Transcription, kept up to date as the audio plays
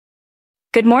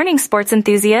Good morning, sports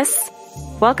enthusiasts.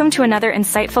 Welcome to another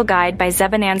insightful guide by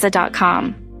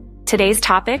Zebonanza.com. Today's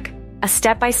topic, a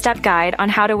step-by-step guide on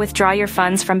how to withdraw your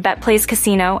funds from BetPlays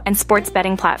casino and sports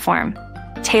betting platform,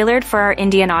 tailored for our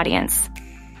Indian audience.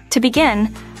 To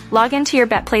begin, log into your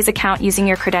BetPlays account using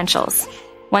your credentials.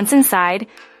 Once inside,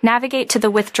 navigate to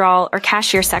the Withdrawal or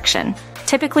Cashier section,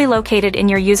 typically located in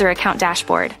your user account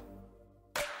dashboard.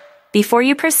 Before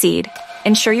you proceed,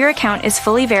 ensure your account is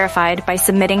fully verified by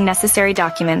submitting necessary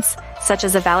documents, such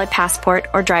as a valid passport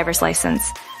or driver's license,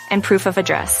 and proof of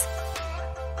address.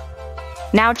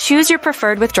 Now choose your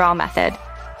preferred withdrawal method.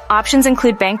 Options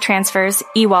include bank transfers,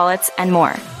 e-wallets, and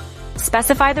more.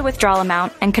 Specify the withdrawal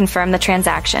amount and confirm the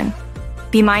transaction.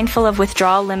 Be mindful of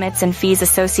withdrawal limits and fees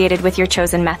associated with your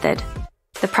chosen method.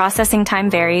 The processing time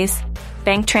varies.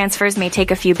 Bank transfers may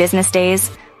take a few business days,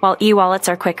 while e-wallets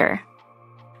are quicker.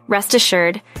 Rest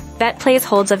assured, BetPlays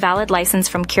holds a valid license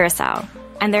from Curacao,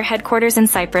 and their headquarters in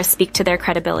Cyprus speak to their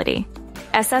credibility.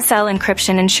 SSL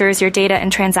encryption ensures your data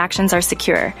and transactions are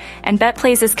secure, and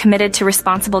BetPlays is committed to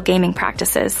responsible gaming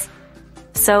practices.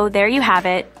 So there you have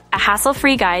it, a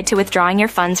hassle-free guide to withdrawing your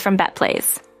funds from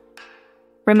BetPlays.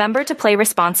 Remember to play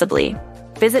responsibly.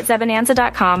 Visit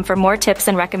Zebonanza.com for more tips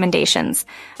and recommendations.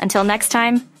 Until next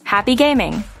time, happy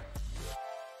gaming!